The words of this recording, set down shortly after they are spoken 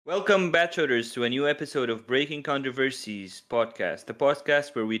Welcome, Bachelors, to a new episode of Breaking Controversies podcast, the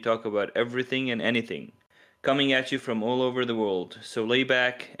podcast where we talk about everything and anything, coming at you from all over the world. So lay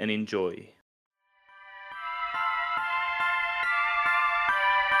back and enjoy.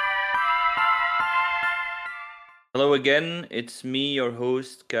 Hello again, it's me, your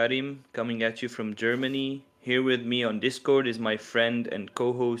host, Karim, coming at you from Germany. Here with me on Discord is my friend and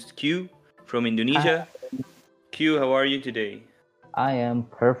co host Q from Hi, Indonesia. Q, how are you today? I am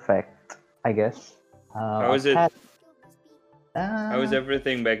perfect, I guess. How I've is it? had, How is uh,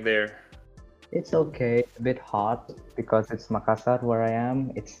 everything back there? it's okay, a bit hot because it's Makassar where I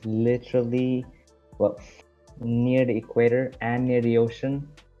am. It's literally, well, near the equator and near the ocean.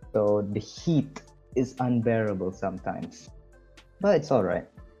 So the heat is unbearable sometimes. But it's all right.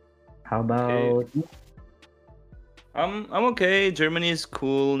 How Okay, about you? I'm okay. Germany is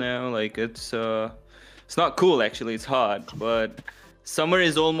cool now. Like it's not cool actually. It's hot, but summer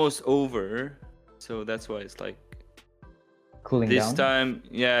is almost over, so that's why it's like Cooling this down? time.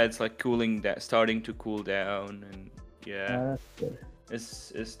 Yeah, it's like cooling that starting to cool down, and yeah, That's good.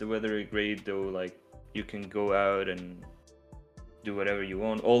 it's the weather great though. Like you can go out and do whatever you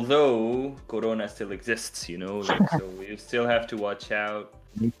want. Although Corona still exists, like so you still have to watch out.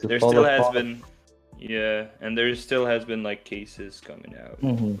 Need to There still follow. has been Yeah, and there still has been like cases coming out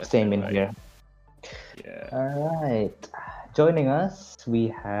left Same and in right. here. Yeah. All right. Joining us, we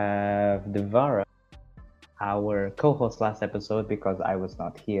have Devara, our co-host last episode because I was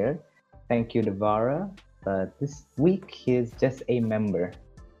not here. Thank you, Devara. But this week he's just a member.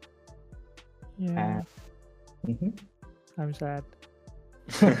 Yeah, And mhm. I'm sad.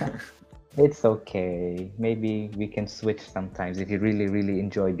 It's okay. Maybe we can switch sometimes if you really, really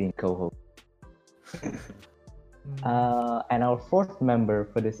enjoy being co-host. And our fourth member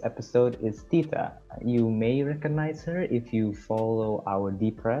for this episode is Tita. You may recognize her if you follow our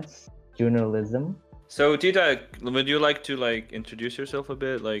Depress journalism. So Tita, would you like to like introduce yourself a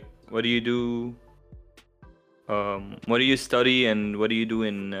bit? Like, what do you do? What do you study, and what do you do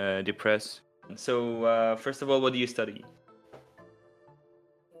in Depress? So first of all, what do you study?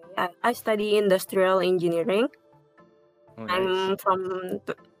 I study industrial engineering. Oh, nice. I'm from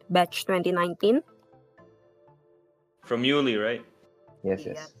batch 2019. From Yuli, right? Yes,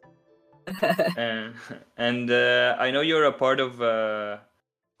 Yeah. yes. And I know you're a part of The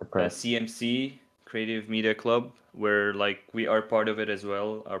press. CMC Creative Media Club, where like we are part of it as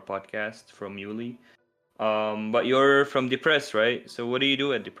well, our podcast from Yuli. But you're from Depress, right? So what do you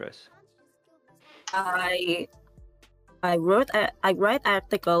do at Depress? I I write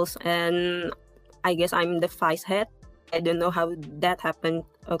articles, and I guess I'm the vice head. I don't know how that happened.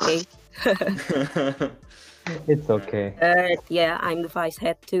 Okay. It's okay. Yeah, I'm the vice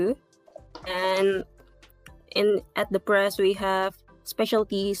head too. And at the press we have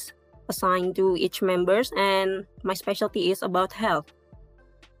specialties assigned to each members, and my specialty is about health.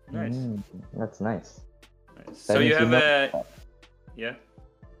 Nice. That's nice. Nice. That So you means have know- yeah.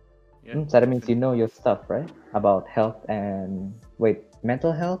 So that means you know your stuff, right? About health and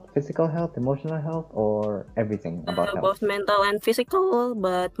mental health, physical health, emotional health, or everything about health. Both mental and physical,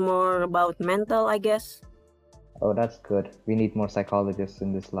 but more about mental, I guess. Oh, that's good. We need more psychologists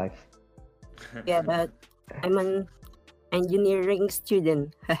in this life. Yeah, but I'm an engineering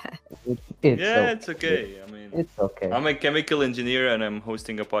student. It's okay. I mean, It's okay. I'm a chemical engineer and I'm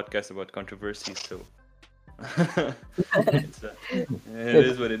hosting a podcast about controversies, so it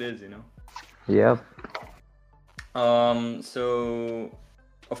is what it is, Yep. So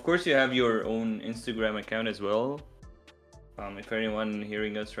of course you have your own Instagram account as well. If anyone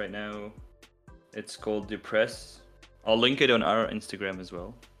hearing us right now, it's called Depress. I'll link it on our Instagram as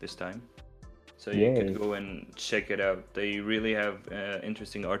well this time, so you Yay. could go and check it out. They really have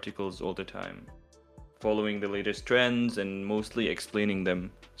interesting articles all the time, following the latest trends and mostly explaining them.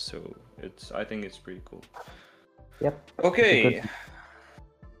 So I think it's pretty cool. Yep. Okay.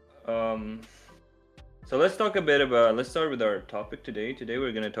 So let's start with our topic today. Today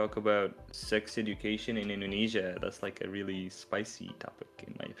we're going to talk about sex education in Indonesia. That's like a really spicy topic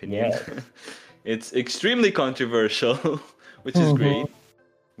in my opinion. Yeah. It's extremely controversial, which is great,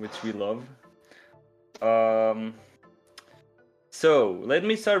 which we love. So let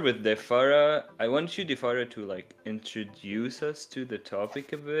me start with Defara. I want you, Defara, to like introduce us to the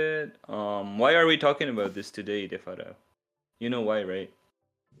topic a bit. Why are we talking about this today, Defara? You know why, right?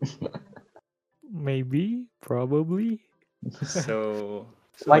 Maybe, probably. So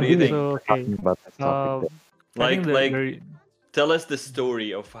Why what do you do you think? So okay. talking about this topic? I think Tell us the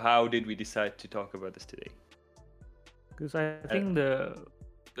story of how did we decide to talk about this today? because I think the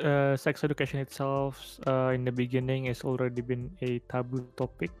sex education itself in the beginning has already been a taboo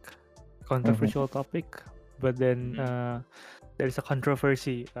topic, controversial topic, but then there is a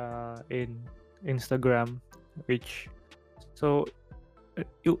controversy in Instagram, which so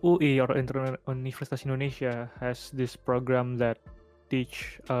UI or Universitas Indonesia has this program that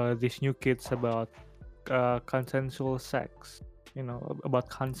teach these new kids about consensual sex, about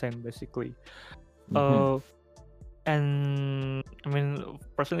consent basically. And I mean,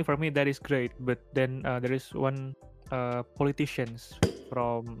 personally for me that is great, but then there is one politicians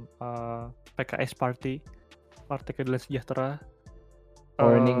from PKS Party Keadilan Sejahtera,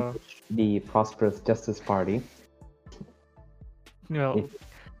 Or in English, the Prosperous Justice Party.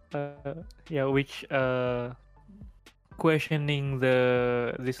 Which questioning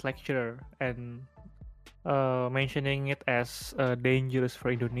this lecturer and mentioning it as dangerous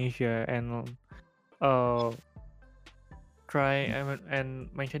for Indonesia and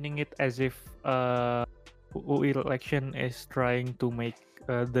mentioning it as if UI election is trying to make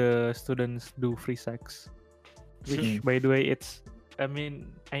the students do free sex, which by the way it's I mean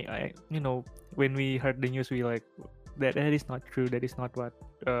I when we heard the news we like that is not true, that is not what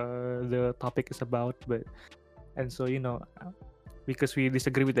the topic is about, but and so because we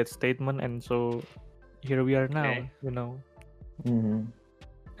disagree with that statement, and so here we are now. Okay.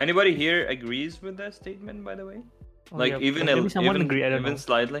 Anybody here agrees with that statement, by the way? Maybe someone agree, I don't know.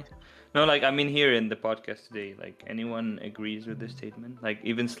 Slightly? No, like I mean here in the podcast today, like anyone agrees with this statement? Like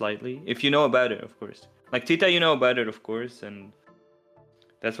even slightly? If you know about it, of course. Like Tita, you know about it, of course, and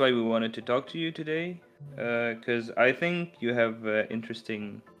that's why we wanted to talk to you today, because I think you have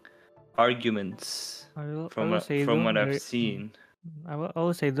interesting arguments from what I've seen. I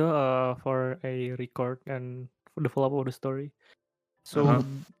will say though, for a record and for the follow-up of the story. So,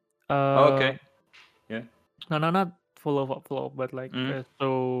 okay. Yeah. No, not follow-up, but like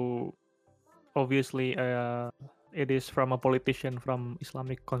so. Obviously, it is from a politician from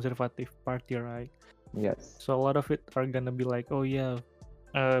Islamic Conservative Party, right? Yes. So a lot of it are gonna be like, oh yeah,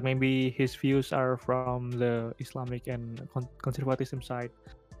 maybe his views are from the Islamic and conservatism side.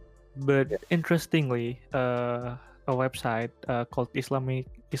 But interestingly, a website called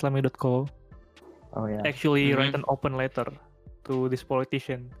Islami.co actually write an open letter to this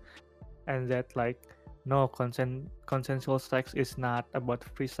politician, and that like no, consensual sex is not about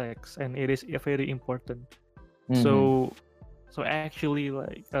free sex, and it is very important. So actually,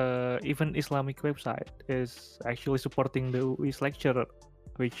 like even Islamic website is actually supporting the UI's lecturer,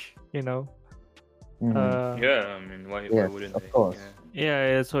 which yeah, I mean, why wouldn't of they? course.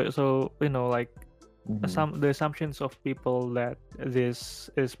 Yeah. So like the assumptions of people that this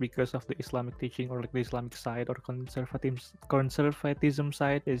is because of the Islamic teaching or like the Islamic side or conservatism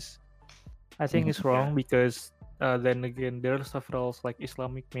side is, I think it's wrong, because then again there are several like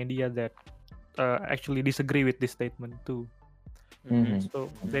Islamic media that actually disagree with this statement too. So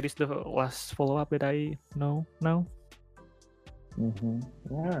that is the last follow-up that I know now. Yeah.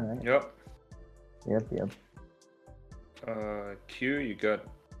 Right. Yep. Q, you got?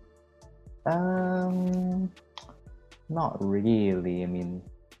 Not really. I mean,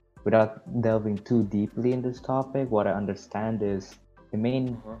 without delving too deeply in this topic, what I understand is the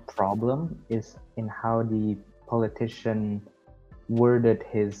main problem is in how the politician worded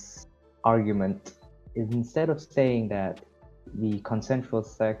his argument. Instead of saying that the consensual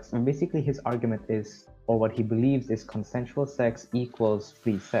sex, and basically his argument is, or what he believes is, consensual sex equals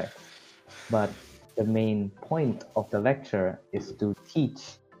free sex. But the main point of the lecture is to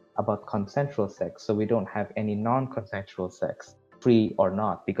teach about consensual sex, so we don't have any non-consensual sex, free or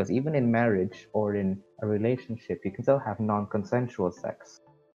not, because even in marriage or in a relationship you can still have non-consensual sex.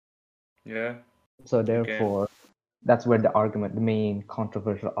 Yeah. So therefore that's where the main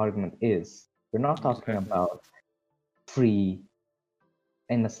controversial argument is. We're not talking about free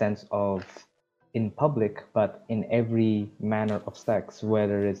in the sense of in public, but in every manner of sex,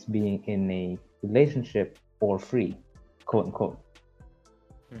 whether it's being in a relationship or free, quote unquote.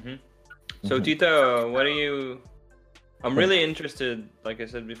 So Tita, what are you? I'm really interested, like I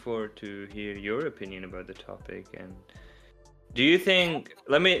said before, to hear your opinion about the topic. And do you think?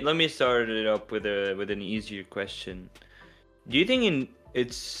 Let me start it up with an easier question. Do you think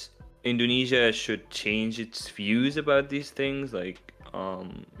Indonesia should change its views about these things, like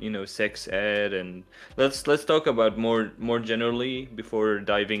sex ed, and let's talk about more generally before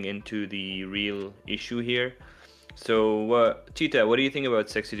diving into the real issue here. So, Tita, what do you think about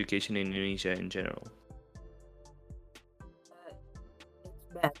sex education in Indonesia in general?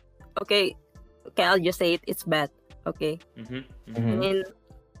 It's bad. Okay, I'll just say it. It's bad. Okay. I mean,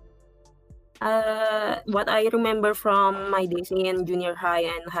 What I remember from my days in junior high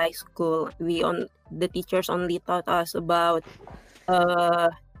and high school, the teachers only taught us uh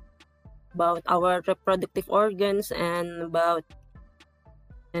about our reproductive organs and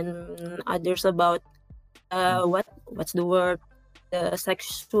others about what's the word, the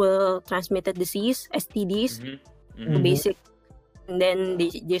sexual transmitted disease, STDs, Mm-hmm. the basic. And then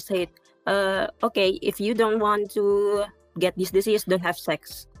they said, okay, if you don't want to get this disease, don't have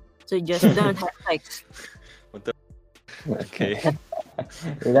sex. So just don't have sex. Okay.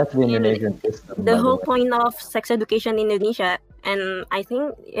 That's the Indonesian system, The by the whole way. point of sex education in Indonesia, and I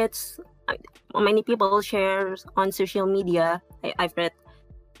think it's many people share on social media. I've read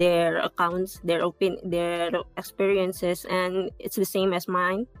their accounts, their experiences, and it's the same as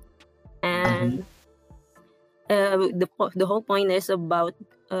mine. And the whole point is about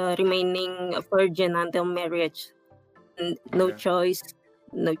remaining a virgin until marriage. And no Okay.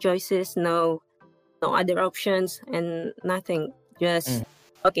 choices, no other options, and nothing. Just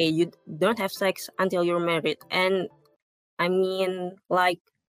okay, you don't have sex until you're married. And I mean, like,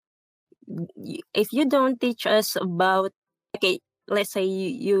 if you don't teach us about, okay, let's say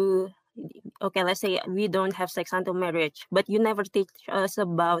let's say we don't have sex until marriage, but you never teach us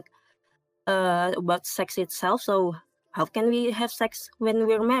about sex itself. So how can we have sex when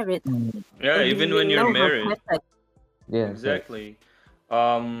we're married? Yeah, How do even we when you're know how to married. have sex? Yes, yes. Exactly.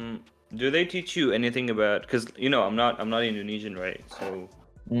 Do they teach you anything about? Because I'm not Indonesian, right? So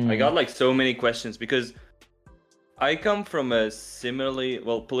I got like so many questions because I come from a similarly,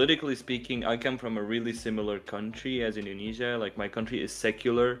 well, politically speaking, I come from a really similar country as Indonesia. Like my country is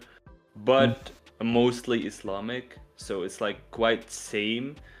secular, but mostly Islamic, so it's like quite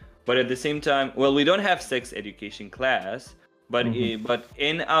same. But at the same time, well, we don't have sex education class, but but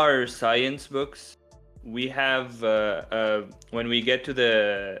in our science books, we have when we get to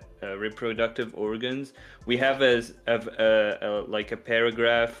the reproductive organs, we have like a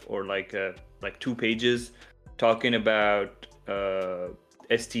paragraph or like 2 pages talking about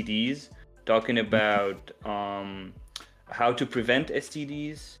STDs, talking about how to prevent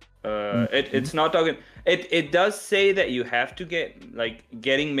STDs. It's not talking. It does say that you have to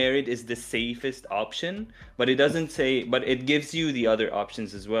getting married is the safest option, but it doesn't say. But it gives you the other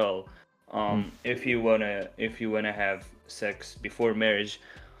options as well. If you wanna have sex before marriage.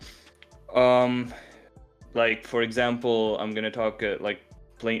 Like for example, I'm gonna talk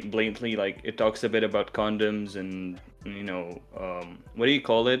blatantly, like it talks a bit about condoms and what do you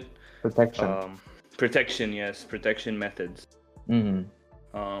call it? Protection. Protection, yes, protection methods. Mm-hmm.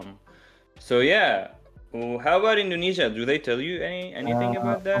 So yeah, how about Indonesia? Do they tell you anything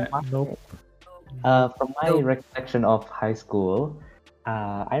about that? Nope. From my recollection of high school,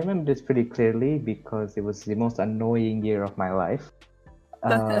 I remember this pretty clearly because it was the most annoying year of my life.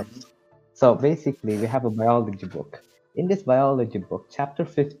 So basically, we have a biology book. In this biology book, chapter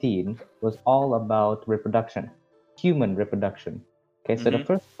 15 was all about reproduction, human reproduction. Okay, so the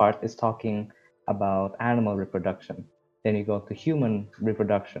first part is talking about animal reproduction. Then you go to human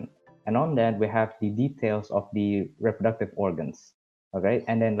reproduction. And on that, we have the details of the reproductive organs. Okay,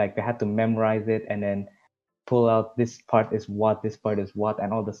 and then like we had to memorize it and then pull out this part is what, this part is what,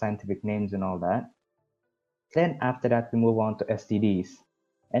 and all the scientific names and all that. Then after that, we move on to STDs.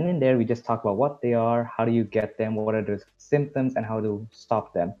 And in there, we just talk about what they are, how do you get them, what are the symptoms, and how to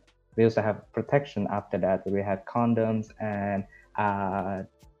stop them. We also have protection after that. We have condoms and yeah,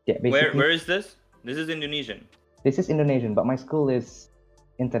 basically. Where is this? This is Indonesian. This is Indonesian, but my school is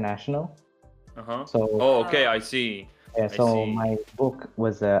international. So. Oh, okay, I see. Yeah, so my book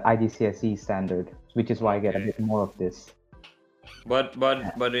was a IGCSE standard, which is why I get a bit more of this. But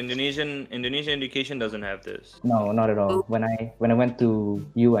Indonesian education doesn't have this. No, not at all. When I went to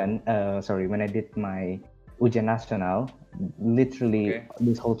UN, when I did my Ujian Nasional, literally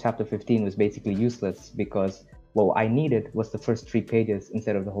this whole chapter 15 was basically useless because what I needed was the first 3 pages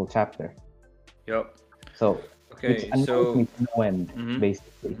instead of the whole chapter. Yep. So it's annoyed me to no end,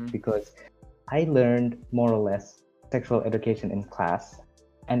 basically, because I learned more or less sexual education in class,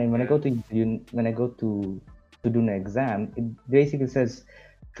 and then when I go to do an exam, it basically says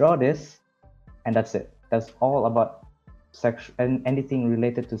draw this, and that's it. That's all about sex and anything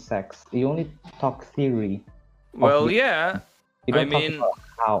related to sex. You only talk theory. Well, yeah. You don't talk about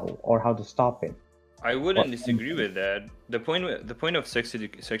how or how to stop it. I wouldn't disagree with that. The point of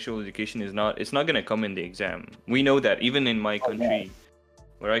sexual education is not. It's not gonna come in the exam. We know that even in my country,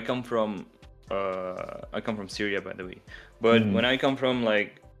 where I come from. I come from Syria, by the way. But when I come from,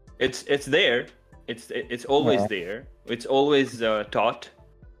 like, it's there. It's always there. It's always taught,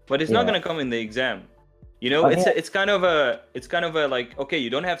 but it's not gonna come in the exam. You know, Oh, yeah. it's kind of a like, okay, you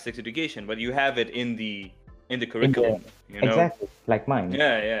don't have sex education, but you have it in the curriculum. You know. Exactly, like mine.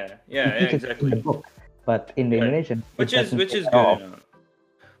 Yeah, We teach it in exactly. the book, but in the Yeah. Indonesian, Which it is doesn't teach at good all. enough.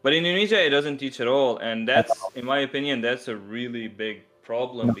 But in Indonesia, it doesn't teach at all, and At that's, all. in my opinion, that's a really big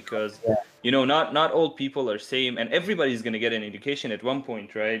problem No. because Yeah. you know, not all people are same, and everybody's gonna get an education at one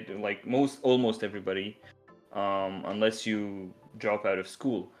point, right? Like almost everybody, unless you drop out of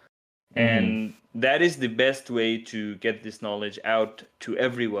school. And that is the best way to get this knowledge out to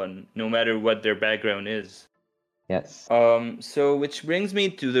everyone, no matter what their background is. Yes. So which brings me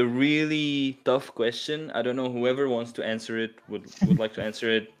to the really tough question. I don't know, whoever wants to answer it would like to answer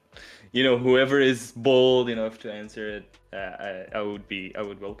it. You know, whoever is bold enough to answer it, I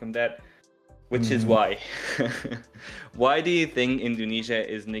would welcome that. Which is why. Why do you think Indonesia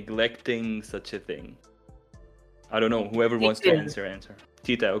is neglecting such a thing? I don't know. Whoever wants to answer.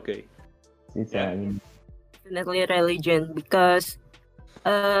 Tita, okay. It's Yeah. Definitely religion, because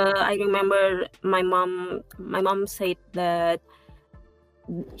I remember my mom said that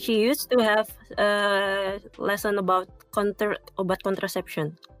she used to have a lesson about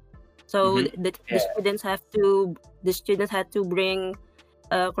contraception. So the students had to bring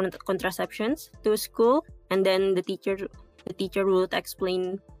contraceptions to school, and then the teacher would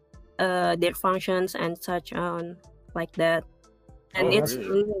explain their functions and such on, like that. And Oh, it's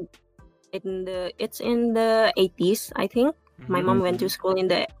really? in the 80s, I think. My mom went to school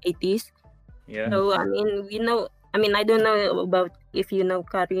in the 80s. Yeah. So I mean, I don't know about if you know,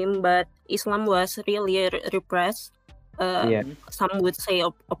 Karim, but Islam was really repressed. Yeah. Some would say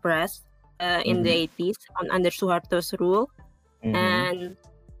oppressed in the 80s under Suharto's rule. And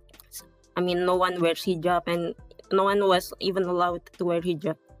I mean, no one wears hijab, and no one was even allowed to wear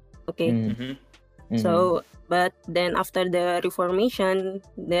hijab. Okay. So, but then after the Reformation,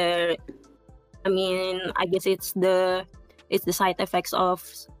 I guess it's the side effects of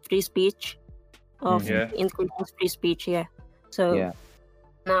free speech, of increasing free speech. Yeah. So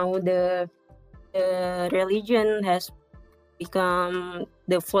now the religion has become,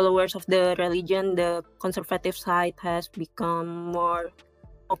 the followers of the religion, the conservative side has become more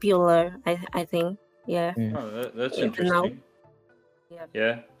popular. I think. Yeah. Oh, that's Even now. interesting.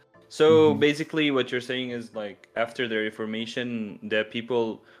 Yeah. So basically, what you're saying is, like, after the Reformation, the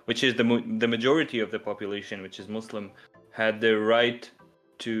people, which is the majority of the population, which is Muslim, had the right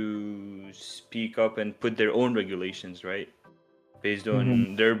to speak up and put their own regulations, right, based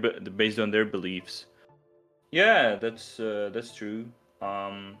on their beliefs. Yeah, that's true.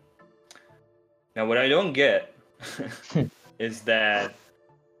 Now, what I don't get is that,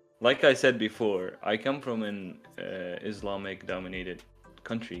 like I said before, I come from an Islamic-dominated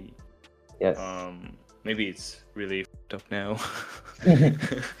country. Yes. Maybe it's really fucked up now,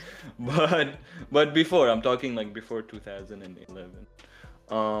 but before, I'm talking like before 2011,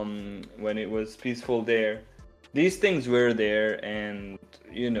 when it was peaceful there, these things were there, and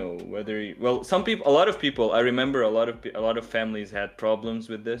you know, a lot of people, I remember a lot of families had problems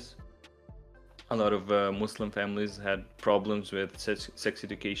with this. A lot of Muslim families had problems with sex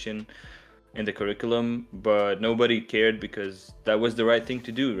education in the curriculum, but nobody cared because that was the right thing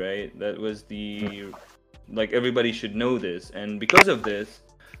to do, right? That was like, everybody should know this. And because of this,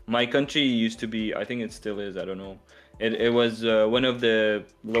 my country used to be, I think it still is, I don't know, it was one of the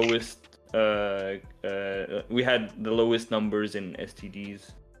lowest, we had the lowest numbers in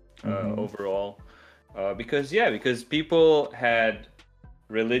STDs overall, because people had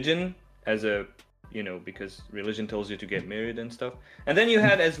religion as a, you know, because religion tells you to get married and stuff. And then you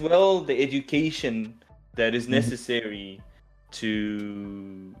had as well the education that is necessary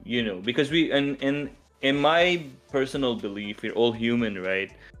to, you know, because in my personal belief, we're all human,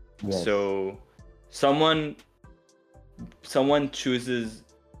 right? Yes. So someone chooses,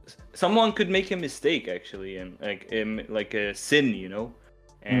 someone could make a mistake, actually, and like a sin, you know,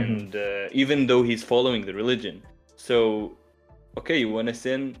 and even though he's following the religion. So, okay, you want to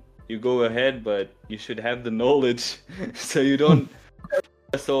sin, you go ahead, but you should have the knowledge so you don't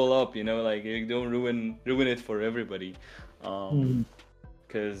mess all up, you know, like you don't ruin it for everybody,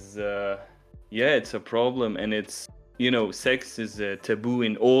 because it's a problem, and it's, you know, sex is a taboo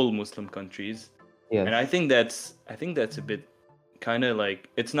in all Muslim countries. Yes. And I think that's a bit kind of like,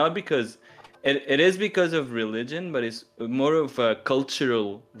 it's not because it is because of religion, but it's more of a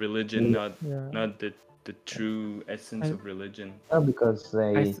cultural religion, not the true essence of religion. Because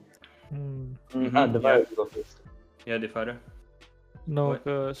they Yeah, the father. No,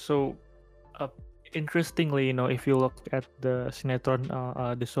 so interestingly, you know, if you look at the sinetron,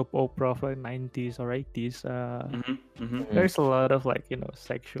 the soap opera of the 90s or 80s, there's a lot of, like, you know,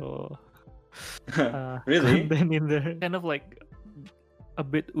 sexual Really? content in there. Kind of like a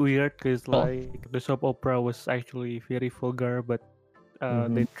bit weird because Oh. like the soap opera was actually very vulgar, but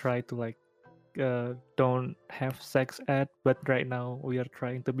they try to like don't have sex ed. But right now we are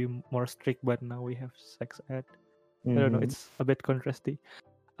trying to be more strict, but now we have sex ed. I don't know. Mhm. It's a bit contrasty.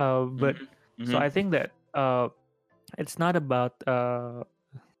 But Mhm. so Mhm. I think that it's not about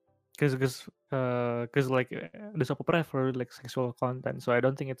because like the soap opera for like sexual content. So I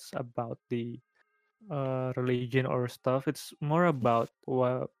don't think it's about the religion or stuff. It's more about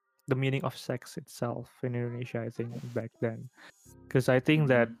what the meaning of sex itself in Indonesia. I think back then, because I think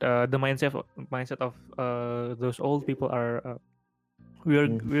that Mhm. the mindset of those old people are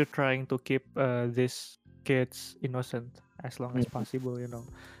Mhm. we're trying to keep these kids innocent as long as Mhm. possible. You know.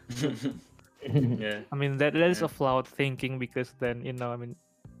 Yeah. I mean that is Yeah. a flawed thinking because then I mean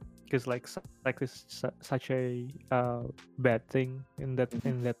because like sex is such a bad thing in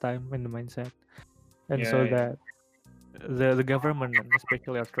that time in the mindset, and Yeah. so Yeah. that the government and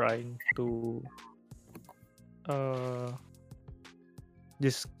especially are trying to uh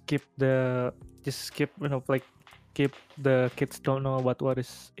just keep the just keep like keep the kids don't know about what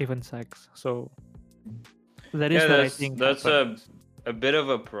is even sex. So that is Yeah, what I that's think that's happened. a bit of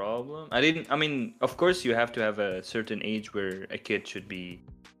a problem. I didn't. I mean, of course, you have to have a certain age where a kid should be,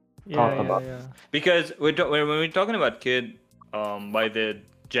 Yeah, Talk yeah, about. yeah. because when we're talking about kid, by the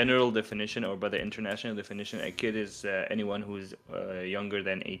general definition or by the international definition, a kid is anyone who's younger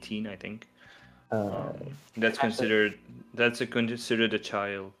than 18, I think. Uh, That's considered considered a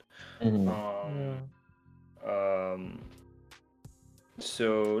child. mhm. Um, Yeah. um,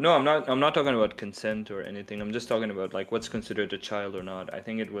 So no, I'm not talking about consent or anything. I'm just talking about like what's considered a child or not. I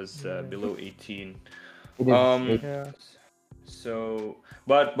think it was Yeah. below 18. It is. Um, Yeah. so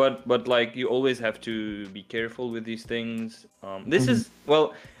but like you always have to be careful with these things. This Mhm. is,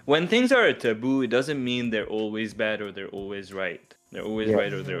 well, when things are a taboo, it doesn't mean they're always bad or they're always right. They're always Yeah.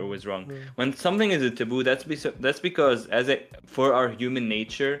 right or they're Yeah. always wrong. True. When something is a taboo, that's because for our human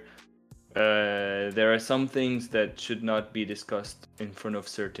nature, there are some things that should not be discussed in front of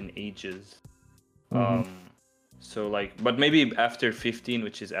certain ages. Mhm. Um, so like, but maybe after 15,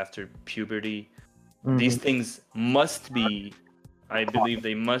 which is after puberty, these Mhm. things must be, I believe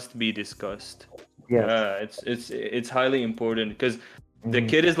they must be discussed. Yes. It's highly important because the Mhm.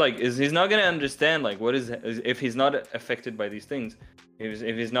 kid is he's not gonna understand like what is if he's not affected by these things.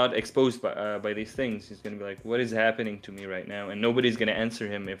 If he's not exposed by these things, he's gonna be like, what is happening to me right now? And nobody's gonna answer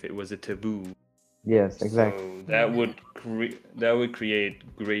him if it was a taboo. Yes. Exactly. So Yeah. that would create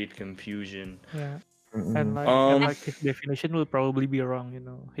great confusion. Yeah. Mhm. And Um, like his definition will probably be wrong,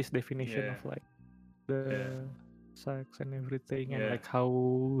 his definition yeah, of like yeah, the sex and everything, and yeah, like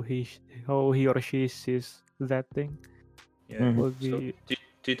how he or she sees that thing yeah. Mhm. will So, be.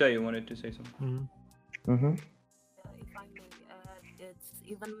 Tita, you wanted to say something? Mm, Mhm. If I may add, it's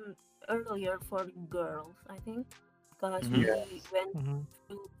even earlier for girls, I think, because Mm-hmm. went mhm,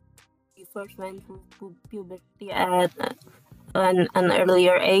 through, we first went through puberty at an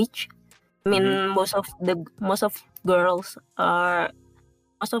earlier age. I Mm-hmm. mean, most of girls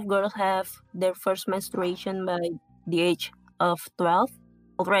have their first menstruation by the age of 12.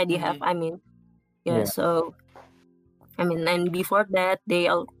 Already have, Mm-hmm. I mean, yeah. Yeah. So I mean, and before that, they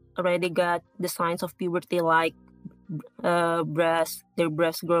already got the signs of puberty, like their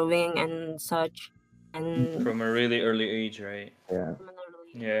breasts growing and such, and From a really early age, right? Yeah. from an early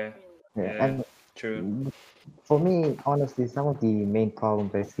age, Yeah, really. Yeah. yeah, And true. for me, honestly, some of the main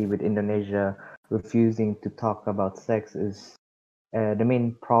problems I see with Indonesia refusing to talk about sex is the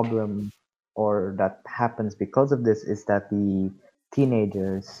main problem, or that happens because of this, is that the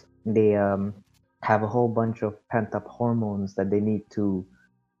teenagers, they have a whole bunch of pent up hormones that they need to.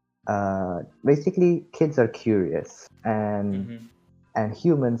 Basically, kids are curious, Mm-hmm. and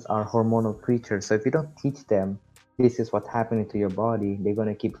humans are hormonal creatures. So if you don't teach them this is what's happening to your body, they're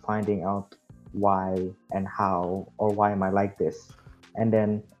gonna keep finding out why and how, or why am I like this, and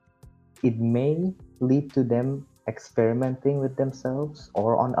then it may lead to them experimenting with themselves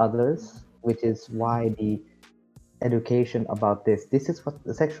or on others, which is why the education about this is what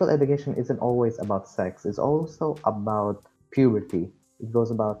the sexual education isn't always about sex. It's also about puberty. It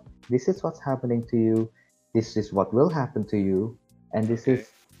goes about this is what's happening to you, this is what will happen to you, and this Okay. is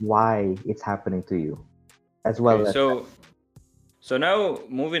why it's happening to you, as Okay. well as So now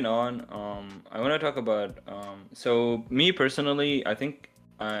moving on, I want to talk about so me personally, I think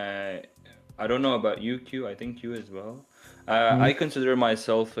I don't know about you, Q. I think you as well. Mhm. I consider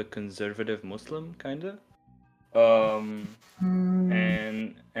myself a conservative Muslim, kinda. And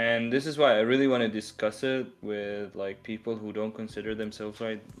this is why I really want to discuss it with like people who don't consider themselves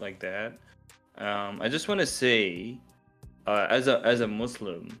like that. I just want to say, as a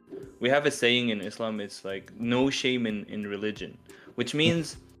Muslim, we have a saying in Islam. It's like no shame in religion, which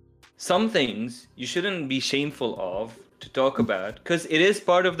means some things you shouldn't be shameful of to talk about because it is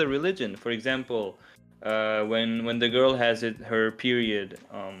part of the religion. For example, when the girl has her period,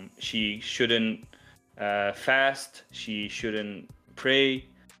 she shouldn't fast. She shouldn't pray.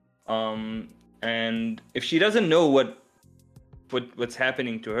 And if she doesn't know what's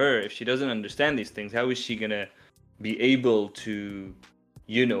happening to her, if she doesn't understand these things, how is she gonna be able to,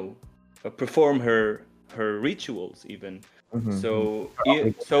 perform her rituals even? So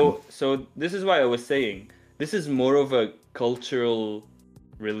this is why I was saying this is more of a cultural,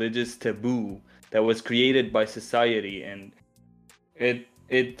 religious taboo that was created by society, and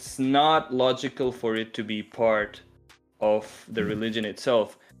it's not logical for it to be part of the religion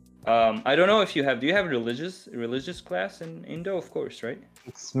itself. I don't know if do you have religious class in Indo? Of course, right?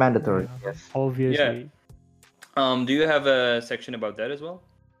 It's mandatory. Yeah, Yes. obviously. Do you have a section about that as well?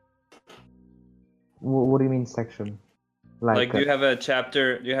 What do you mean section? Like, do you have a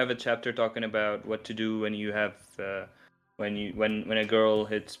chapter? Do you have a chapter talking about what to do when you have when a girl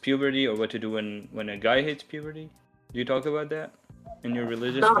hits puberty, or what to do when a guy hits puberty? Do you talk about that in your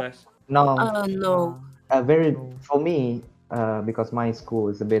religious No. class? No. No. For me, because my school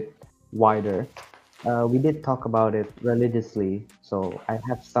is a bit wider, we did talk about it religiously, so I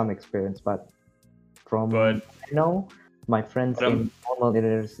have some experience. But my friends in normal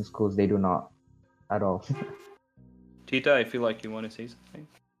international schools, they do not at all. Tita, I feel like you want to say something.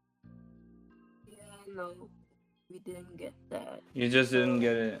 Yeah, no, we didn't get that. You just didn't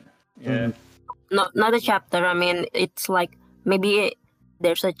get it. Yeah. Not a chapter. I mean, it's like maybe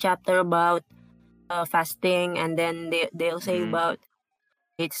there's a chapter about fasting, and then they'll say about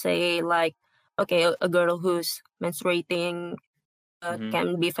it. Say like, okay, a girl who's menstruating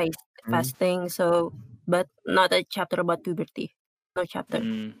can be fasting. So, but not a chapter about puberty. No chapter.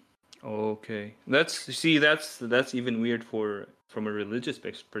 Okay, that's even weird from a religious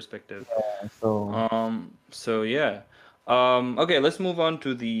perspective. So yeah. Okay, let's move on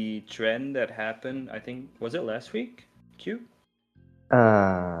to the trend that happened. I think, was it last week? Q?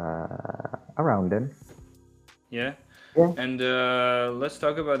 Around then. Yeah. Yeah. And let's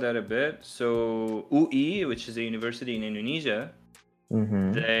talk about that a bit. So UI, which is a university in Indonesia,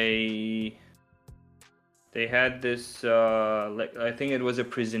 they had this I think it was a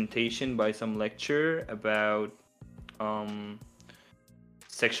presentation by some lecturer about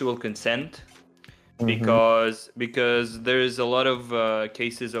sexual consent, because there's a lot of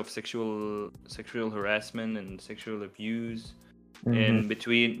cases of sexual harassment and sexual abuse in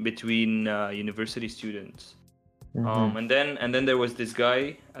between university students. And then there was this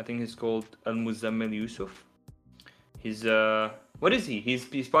guy, I think he's called Al-Muzammil Yusuf. He's what is he?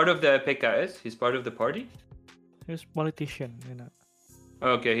 He's part of the PKS. He's part of the party. He's politician,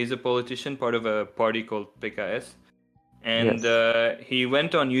 Okay, he's a politician, part of a party called PKS. And he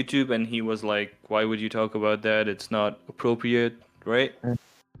went on YouTube and he was like, "Why would you talk about that? It's not appropriate, right?"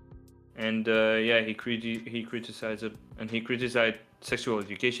 And he criticized it, and he criticized sexual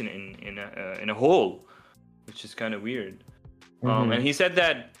education in a whole, which is kind of weird. And he said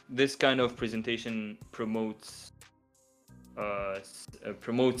that this kind of presentation promotes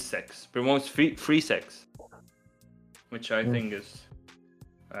sex, promotes free sex, which I think is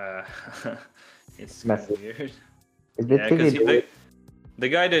it's kind of weird. Because the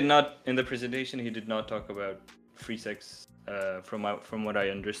guy did not, in the presentation, he did not talk about free sex. From what I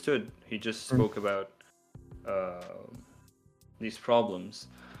understood, he just spoke about these problems.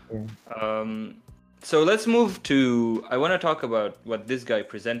 So let's move to, I want to talk about what this guy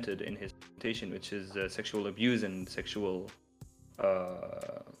presented in his presentation, which is sexual abuse and sexual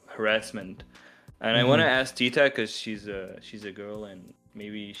harassment. And I want to ask Tita, because she's a girl and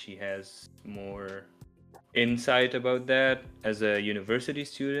maybe she has more insight about that as a university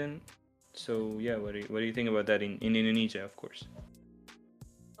student. So yeah, what do you think about that in Indonesia, of course?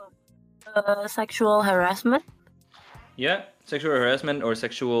 Sexual harassment? Yeah, sexual harassment or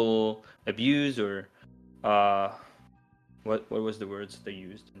sexual abuse, or what was the words they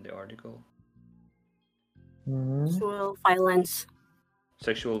used in the article? Sexual violence.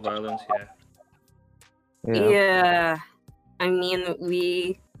 Sexual violence, Yeah. I mean,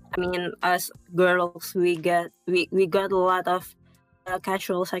 as girls, we got a lot of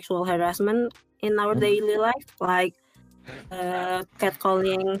casual sexual harassment in our daily life, like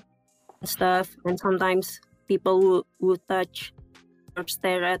catcalling and stuff, and sometimes people would touch or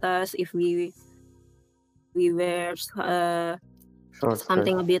stare at us if we we wear Short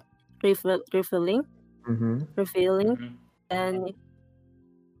something a bit revealing, Mm-hmm. Mhm. and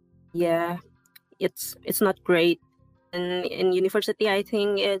yeah, it's not great. And in university, I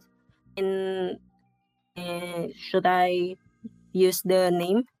think it in should I use the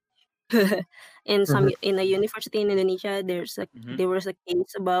name? In in a university in Indonesia, Mhm. there was a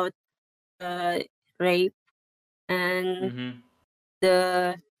case about rape, and Mhm.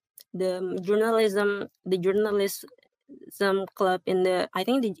 the journalism club in the I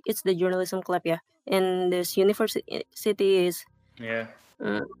think it's the journalism club, yeah, in this university is Yeah.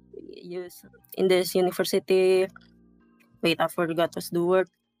 uh, use in this university. Wait, I forgot what's the word.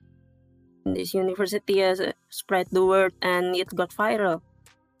 In this university has spread the word and it got viral,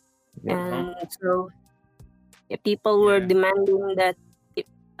 Yep. and so people were Yeah. demanding that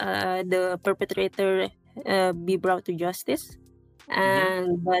the perpetrator be brought to justice,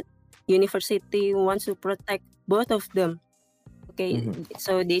 and but university wants to protect both of them. Okay,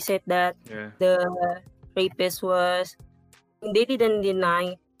 so they said that Yeah. the rapist was they didn't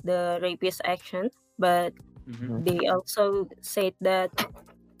deny the rapist action, but Mhm. they also said that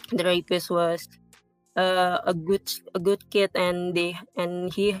the rapist was a good kid, and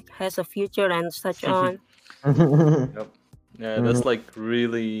he has a future and such on. Yep. Yeah, that's like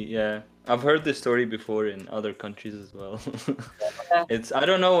really, yeah. I've heard this story before in other countries as well. Yeah. It's I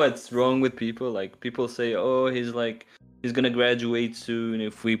don't know what's wrong with people. Like people say, "Oh, he's gonna graduate soon.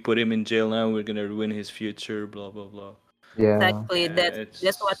 If we put him in jail now, we're gonna ruin his future." Blah blah blah. Yeah. Exactly. Yeah,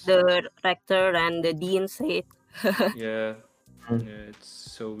 That's what the rector and the dean said. yeah, Mm. yeah. It's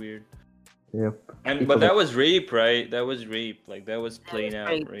so weird. Yep. And People but that was rape, right? That was rape. Like that was plain was out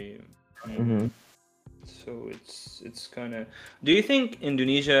rape. rape. Mhm. So it's kind of. Do you think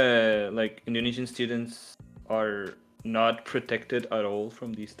Indonesia, like Indonesian students, are not protected at all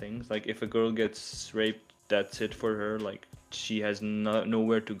from these things? Like if a girl gets raped, that's it for her. Like she has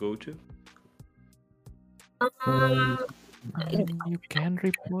nowhere to go to. Um, I mean, you can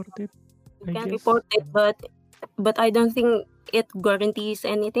report it, you I can guess. report it, but I don't think it guarantees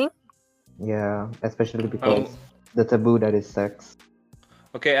anything. Yeah, especially Oh, because the taboo that is sex.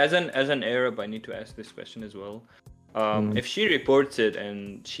 okay. As an Arab, I need to ask this question as well. If she reports it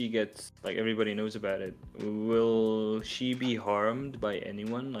and she gets like everybody knows about it, will she be harmed by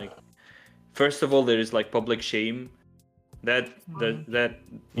anyone? Like, first of all, there is like public shame. That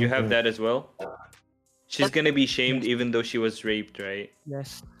you have that as well. She's gonna be shamed Yes. even though she was raped, right?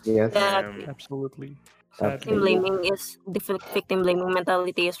 Yes, Yes. That absolutely. victim Sadly. blaming is the victim blaming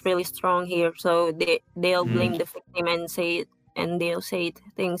mentality is really strong here. So they'll blame the victim and they'll say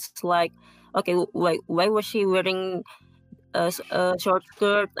things like, okay, why was she wearing a short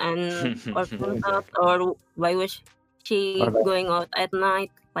skirt and or tank top, or why was she Or like, going out at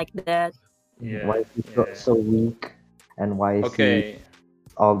night like that? why Yeah, is he yeah. so weak, and why is he Okay,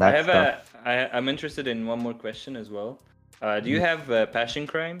 all I that have stuff? I'm interested in one more question as well. Do you have passion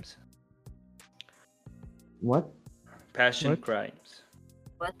crimes? What? Passion What? crimes.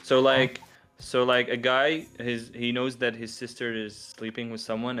 What? So like a guy, he knows that his sister is sleeping with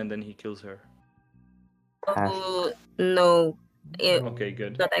someone and then he kills her. Oh no, Okay,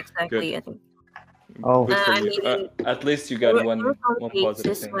 good. not exactly. Good. I think. Oh. Good for I you. mean, At least you there got were some one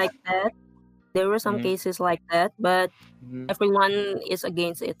positive cases thing. like that. There were some cases like that, but everyone is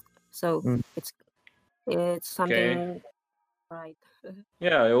against it. So Mm. it's Okay. something right.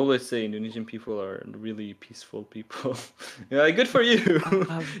 Yeah, I always say Indonesian people are really peaceful people. Yeah, good for you.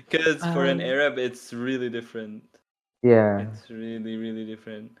 Because for an Arab, it's really different. Yeah. It's really, really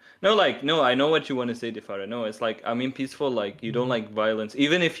different. No, like, no, I know what you want to say, Defara. No, it's like, I mean, peaceful, like, you don't like violence,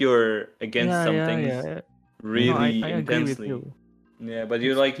 even if you're against Yeah, some yeah, things yeah. No, really I agree with intensely. you. Yeah, but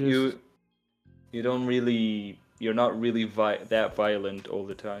you It's like, just you don't really, you're not really that violent all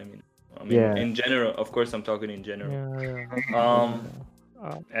the time. You know? I mean, Yeah. in general, of course, I'm talking in general. yeah.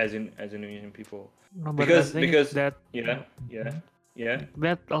 As Indonesian people, No, but I think because that yeah.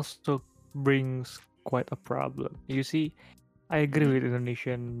 that also brings quite a problem. You see, I agree with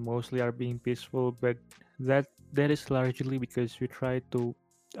Indonesian mostly are being peaceful, but that is largely because we try to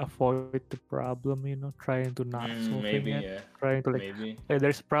avoid the problem, trying to not solving Maybe, it, yeah. trying to Maybe.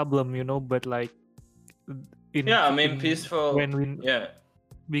 there's a problem, but like Yeah, I mean, peaceful. when we Yeah.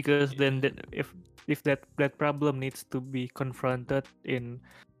 because then if that problem needs to be confronted in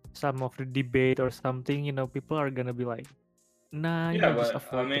some of the debate or something, people are gonna be like, nah, Yeah, just but I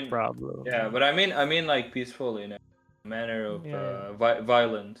avoid the mean, problem. yeah, but I mean, like peaceful in a manner of Yeah.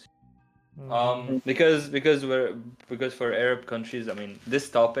 violence. Mhm. Because for Arab countries, I mean, this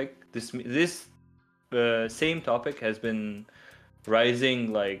topic, this same topic has been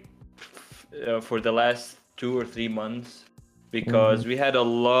rising like for the last 2 or 3 months because we had a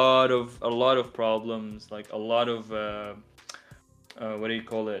lot of problems, like a lot of what do you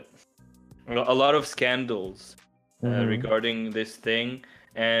call it? A lot of scandals regarding this thing.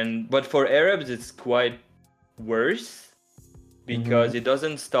 But for Arabs, it's quite worse because it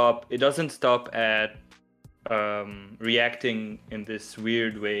doesn't stop at reacting in this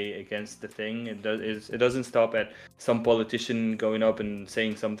weird way against the thing. It doesn't stop at some politician going up and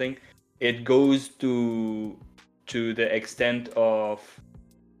saying something. It goes to the extent of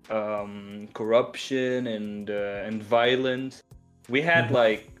corruption and violence. We had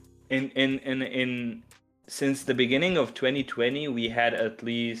like in since the beginning of 2020, we had at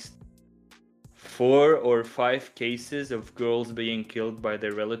least 4 or 5 cases of girls being killed by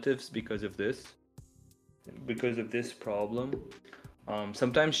their relatives because of this problem.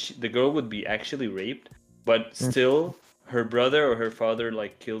 Sometimes the girl would be actually raped, but still her brother or her father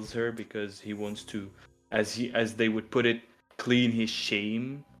like kills her because he wants to, as they would put it, clean his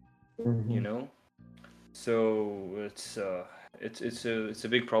shame, you know. So it's a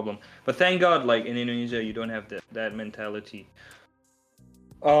big problem. But thank God, like in Indonesia, you don't have that mentality.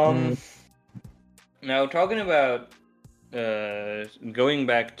 Now talking about going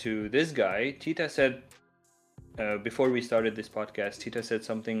back to this guy, Tita said before we started this podcast, Tita said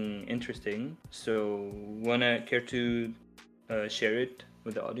something interesting. So care to share it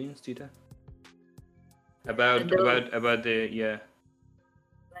with the audience, Tita? About the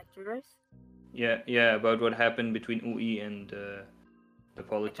lecturers. Yeah, about what happened between UI and the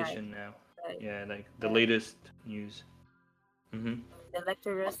politician now. Yeah, like the latest news. The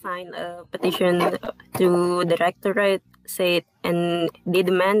lecturers signed a petition to the rectorate, and they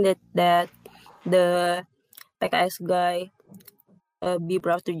demanded that the PKS guy be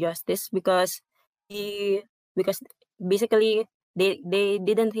brought to justice because basically they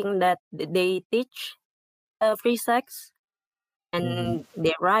didn't think that they teach free sex, and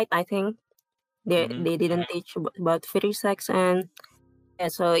they're right. I think they didn't teach about free sex, and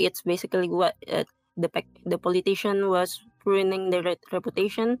so it's basically what the politician was ruining their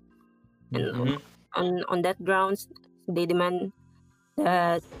reputation, and on that grounds they demand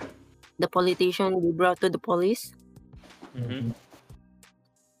that the politician be brought to the police.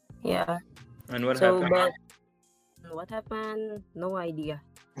 Yeah. And what happened? But what happened? No idea.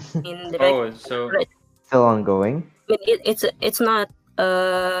 In the still ongoing. It's not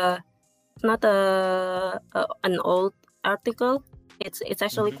an old article. It's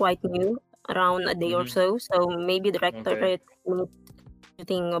actually quite new, around a day or so. So maybe the rectorate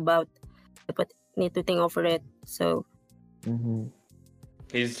need to think over it. So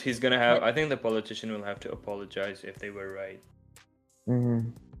he's gonna have. I think the politician will have to apologize if they were right.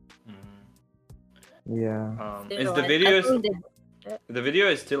 Yeah. Is the video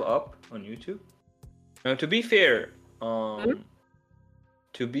is still up on YouTube? Now, to be fair,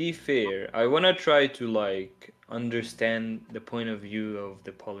 I wanna try to like understand the point of view of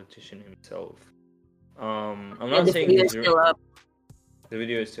the politician himself. I'm not saying the video is still up. The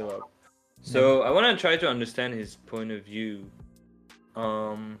video is still up. So I wanna try to understand his point of view.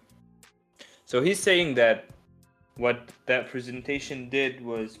 So he's saying that what that presentation did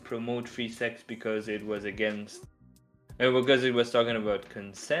was promote free sex because it was because it was talking about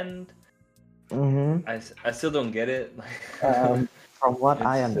consent. I still don't get it. From what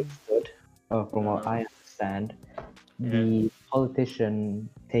I understood, the politician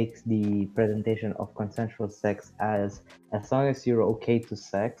takes the presentation of consensual sex as long as you're okay to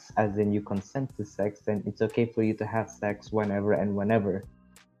sex, as in you consent to sex, then it's okay for you to have sex whenever and whenever.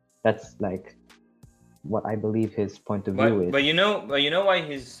 That's like what I believe his point of view is. But you know why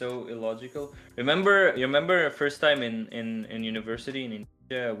he's so illogical? You remember first time in university in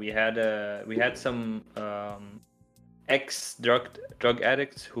Indonesia, we had some ex-drug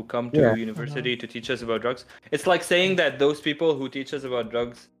addicts who come to university to teach us about drugs. It's like saying that those people who teach us about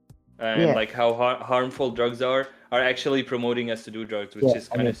drugs and like how harmful drugs are actually promoting us to do drugs, which is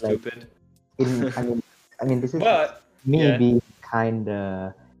kind of stupid. I mean, this is being kind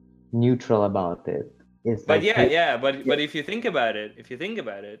of neutral about it. But if you think about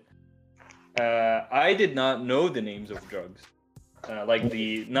it, I did not know the names of drugs. Like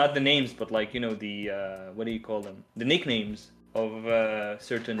not the names, but like, you know, the what do you call them? The nicknames of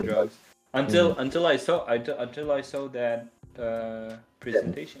certain drugs until I saw that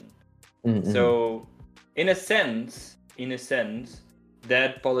presentation. So in a sense,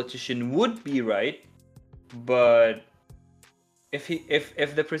 that politician would be right, but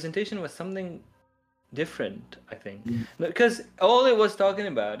if the presentation was something different, I think, because all it was talking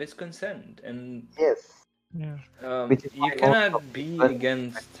about is consent, and yes. Yeah. You cannot be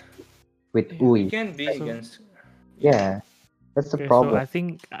against. with Yeah. We UI. can't be So- against. Yeah, that's the Okay, so problem. I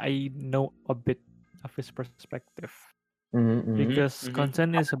think I know a bit of his perspective Mm-hmm, because mhm.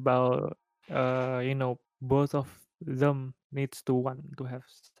 consent is about both of them needs to want to have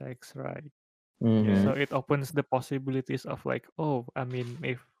sex, right? mm-hmm. So it opens the possibilities of like, oh, I mean,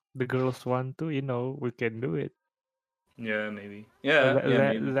 if the girls want to, we can do it. Yeah, maybe. So Yeah, that yeah,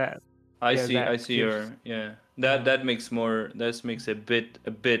 that maybe. that I yeah, see. that I see gives your. Yeah. uh, That makes more. That makes a bit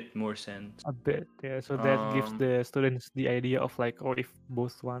more sense. a bit, yeah. So that gives Um. the students the idea of like, oh, if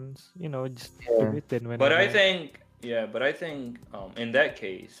both wants, just do Yeah. it then But I whenever. think. Yeah. But I think. In that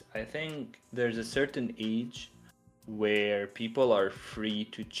case, I think there's a certain age where people are free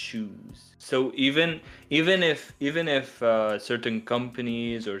to choose. So even if certain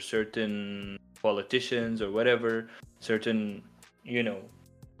companies or certain politicians or whatever, certain you know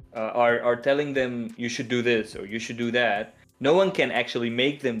are telling them you should do this or you should do that, no one can actually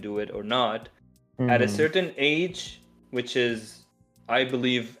make them do it or not. At a Mm-hmm. certain age, which is, I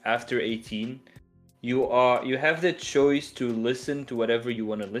believe, after 18, you have the choice to listen to whatever you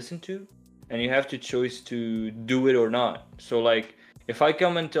want to listen to, and you have the choice to do it or not. So like, if I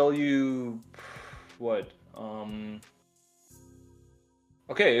come and tell you what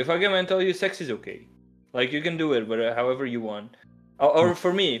okay, if I come and tell you sex is okay, like you can do it, but however you want. Or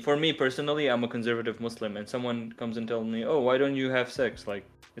for me personally, I'm a conservative Muslim, and someone comes and tells me, "Oh, why don't you have sex? Like,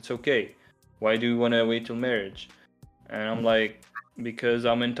 it's okay. Why do you want to wait till marriage?" And I'm like, because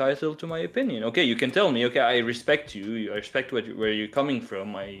I'm entitled to my opinion. Okay, you can tell me. Okay, I respect you. I respect where you're coming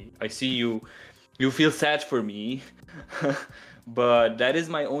from. I see you. You feel sad for me, but that is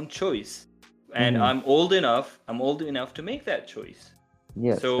my own choice, and Mhm. I'm old enough. I'm old enough to make that choice.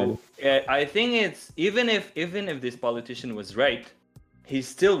 Yes, that So I think it's even if this politician was right, he's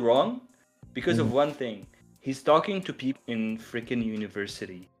still wrong because of one thing. He's talking to people in freaking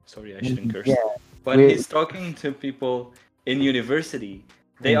university. Sorry, I shouldn't curse. Yeah, But we- he's talking to people in university.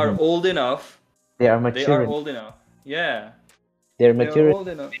 They are old enough. they are They are mature. old enough. Yeah, They're they are mature old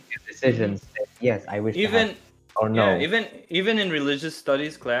enough. decisions. Yes, I wish to have Even or no. yeah, even in religious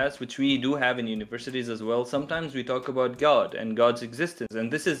studies class, which we do have in universities as well, sometimes we talk about God and God's existence,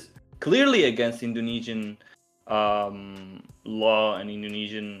 and this is clearly against Indonesian law and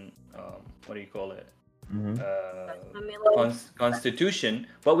Indonesian what do you call it? Mhm. Constitution.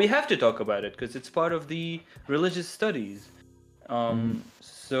 But we have to talk about it because it's part of the religious studies.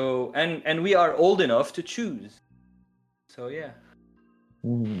 So and we are old enough to choose. So yeah.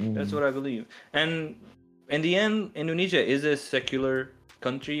 Mhm, That's mhm. what I believe. And in the end, Indonesia is a secular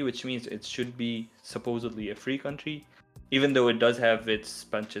country, which means it should be supposedly a free country, even though it does have its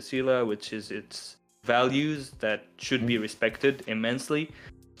Pancasila, which is its values that should be respected immensely.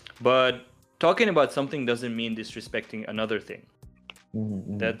 But talking about something doesn't mean disrespecting another thing. Mhm,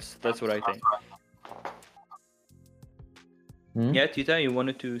 mhm. That's what I think. Hmm? Yeah, Tita, you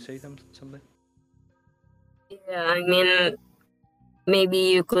wanted to say something? Yeah, I mean, maybe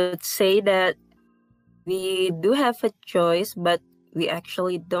you could say that we do have a choice, but we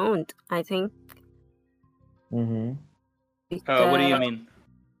actually don't. I think Mhm. What do you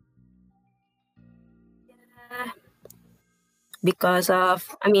because mean?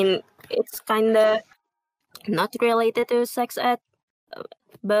 I mean, it's kind of not related to sex ed,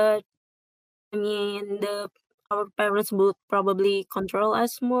 but I mean, our parents would probably control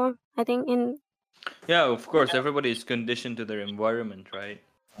us more. I think Yeah, of course, everybody is conditioned to their environment, right?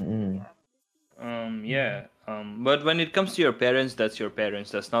 Mhm. Yeah. But when it comes to your parents, that's your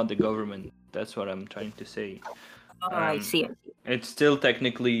parents. That's not the government. That's what I'm trying to say. I see. It's still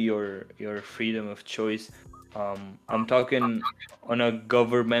technically your freedom of choice. I'm talking on a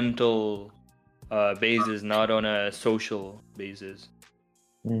governmental basis, not on a social basis.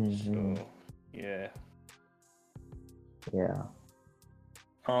 Mhm, So mhm. yeah. Yeah.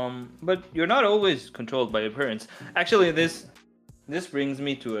 But you're not always controlled by your parents. Actually, this brings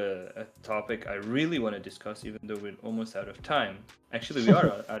me to a topic I really want to discuss, even though we're almost out of time. Actually, we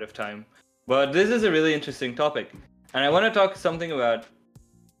are out of time. But this is a really interesting topic. And I want to talk something about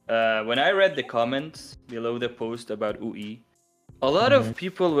when I read the comments below the post about UI, a lot of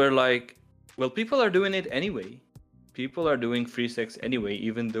people were like, well, people are doing it anyway. People are doing free sex anyway,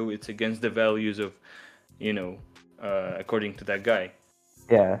 even though it's against the values of, according to that guy.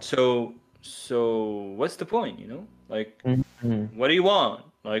 Yeah. So what's the point, Like, Mhm. what do you want?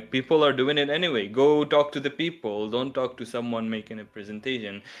 Like, people are doing it anyway. Go talk to the people. Don't talk to someone making a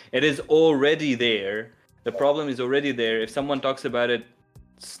presentation. It is already there. The problem is already there. If someone talks about it,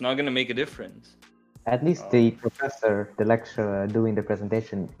 it's not going to make a difference. At least the professor, the lecturer doing the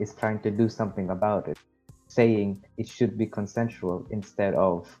presentation is trying to do something about it, saying it should be consensual instead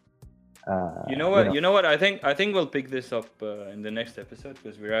of You know what? You know what? I think we'll pick this up in the next episode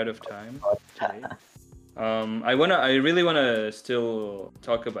because we're out of time today. I really wanna still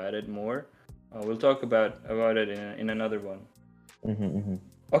talk about it more. We'll talk about it in another one.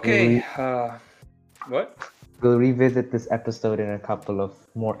 Okay. What? We'll revisit this episode in a couple of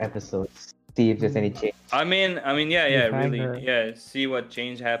more episodes. See if there's any change. I mean, yeah, really, Kinda. yeah. See what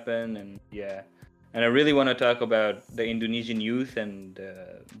change happened, and yeah, and I really want to talk about the Indonesian youth and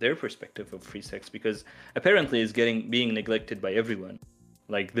their perspective of free sex because apparently it's being neglected by everyone,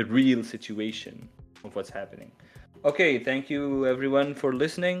 like the real situation of what's happening. Okay, thank you everyone for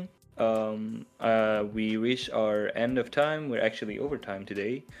listening. We reached our end of time. We're actually over time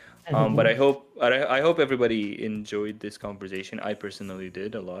today. But I hope everybody enjoyed this conversation. I personally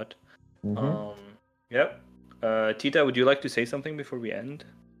did a lot. Yep. Tita, would you like to say something before we end?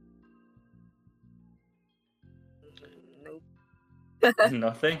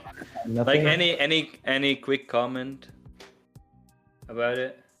 Nothing. Like any quick comment about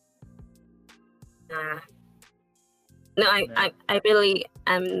it? No, I really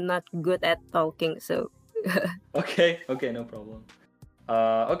am not good at talking, so. Okay, no problem.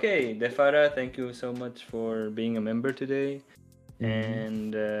 Okay, Defara, thank you so much for being a member today.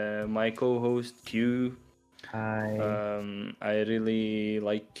 And my co-host Q. Hi.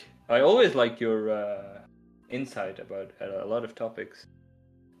 I always like your insight about a lot of topics.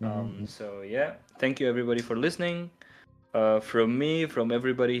 So yeah, thank you everybody for listening. From me, from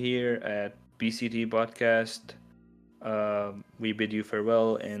everybody here at BCT Podcast, we bid you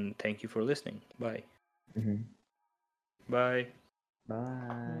farewell and thank you for listening. Bye. Bye.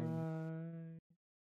 Bye.